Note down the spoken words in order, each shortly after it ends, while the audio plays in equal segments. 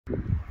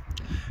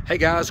Hey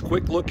guys,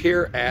 quick look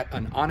here at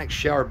an Onyx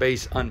shower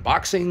base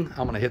unboxing.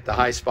 I'm going to hit the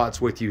high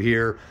spots with you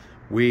here.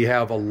 We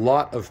have a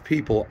lot of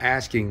people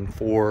asking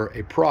for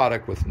a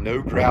product with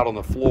no grout on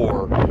the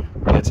floor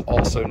that's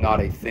also not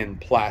a thin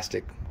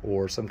plastic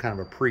or some kind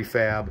of a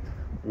prefab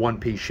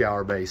one-piece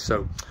shower base.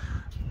 So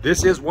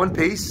this is one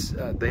piece.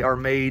 They are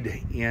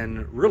made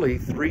in really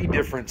 3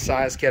 different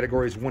size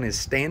categories. One is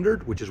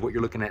standard, which is what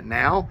you're looking at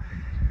now.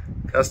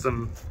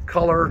 Custom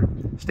color,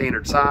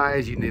 standard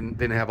size. You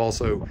then have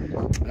also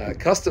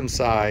custom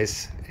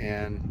size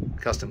and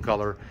custom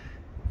color.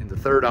 And the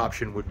third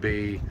option would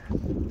be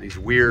these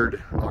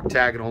weird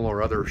octagonal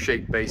or other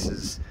shaped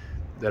bases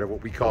that are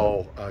what we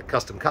call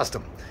custom.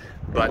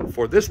 But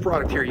for this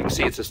product here, you can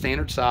see it's a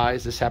standard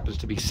size. This happens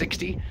to be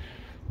 60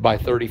 by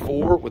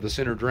 34 with a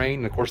center drain.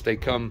 And of course, they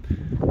come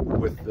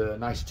with the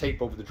nice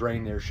tape over the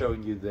drain there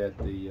showing you that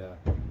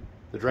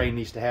the drain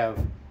needs to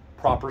have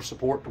proper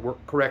support to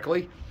work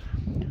correctly.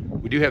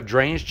 We do have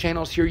drainage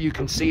channels here you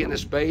can see in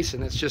this base,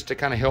 and that's just to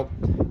kind of help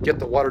get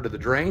the water to the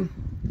drain.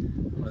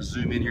 I'm going to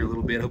zoom in here a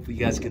little bit. Hopefully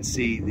you guys can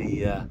see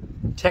the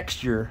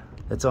texture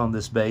that's on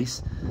this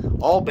base.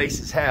 All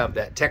bases have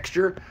that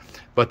texture,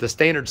 but the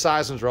standard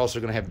size ones are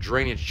also going to have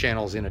drainage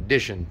channels in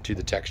addition to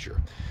the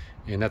texture,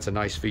 and that's a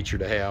nice feature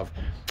to have.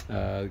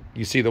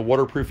 You see the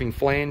waterproofing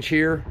flange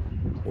here,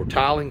 or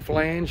tiling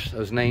flange.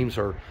 Those names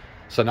are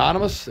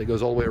synonymous. It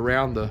goes all the way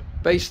around the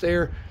base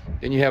there.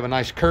 Then you have a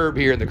nice curb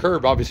here, and the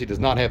curb obviously does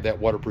not have that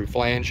waterproof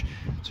flange,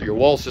 so your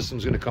wall system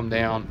is going to come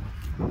down,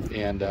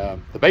 and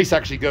the base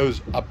actually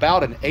goes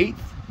about 1/8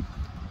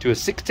 to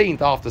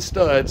 1/16 off the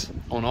studs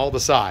on all the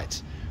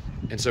sides.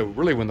 And so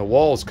really when the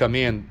walls come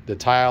in, the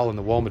tile and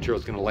the wall material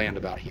is going to land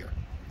about here.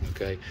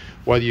 Okay,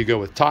 whether you go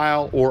with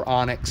tile or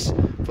onyx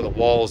for the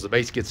walls, the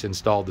base gets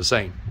installed the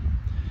same.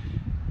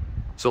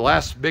 So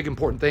last big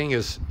important thing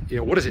is,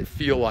 what does it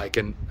feel like?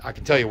 And I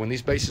can tell you, when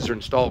these bases are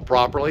installed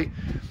properly,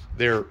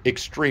 they're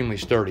extremely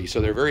sturdy. So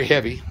they're very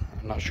heavy.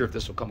 I'm not sure if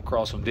this will come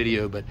across on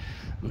video, but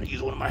I'm going to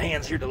use one of my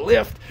hands here to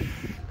lift.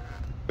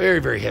 Very,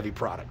 very heavy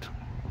product.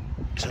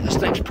 So this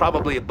thing's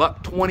probably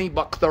 $120,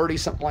 $130,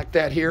 something like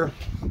that here.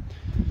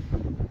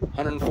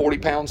 140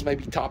 pounds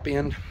maybe top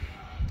end.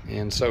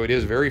 And so it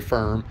is very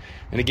firm.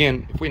 And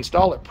again, if we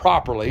install it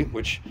properly,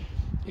 which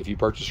if you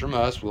purchase from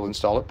us, we'll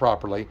install it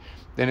properly,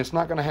 then it's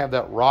not going to have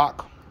that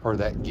rock or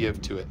that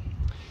give to it.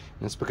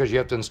 And it's because you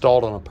have to install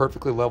it on a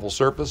perfectly level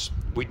surface.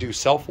 We do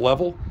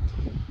self-level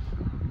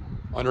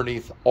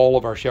underneath all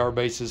of our shower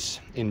bases.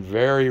 In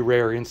very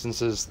rare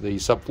instances, the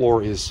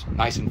subfloor is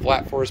nice and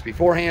flat for us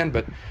beforehand,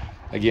 but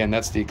again,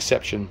 that's the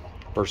exception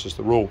versus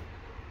the rule.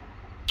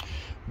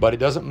 But it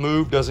doesn't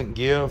move, doesn't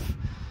give.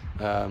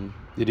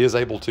 It is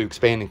able to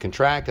expand and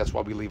contract. That's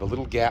why we leave a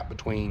little gap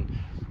between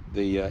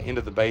the end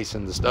of the base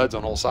and the studs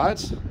on all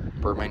sides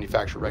per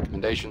manufacturer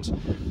recommendations.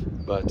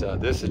 But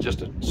this is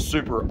just a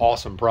super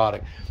awesome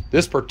product.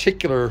 This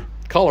particular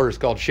color is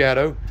called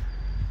Shadow.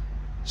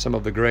 Some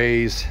of the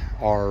grays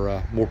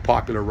are more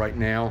popular right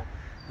now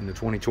in the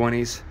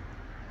 2020s,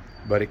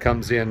 but it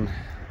comes in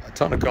a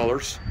ton of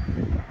colors.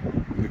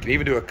 We can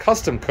even do a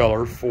custom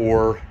color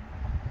for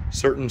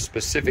certain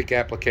specific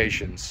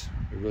applications.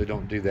 We really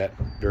don't do that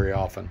very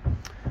often.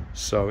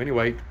 So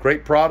anyway,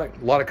 great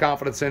product, a lot of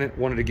confidence in it.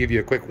 Wanted to give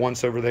you a quick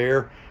once over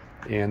there,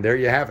 and there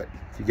you have it.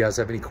 If you guys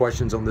have any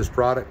questions on this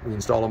product, we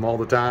install them all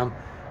the time.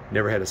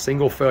 Never had a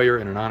single failure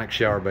in an Onyx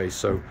shower base,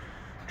 so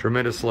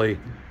tremendously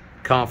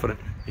confident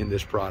in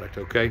this product,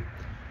 okay?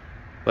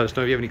 Let us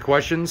know if you have any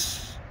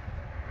questions,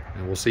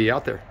 and we'll see you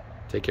out there.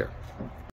 Take care.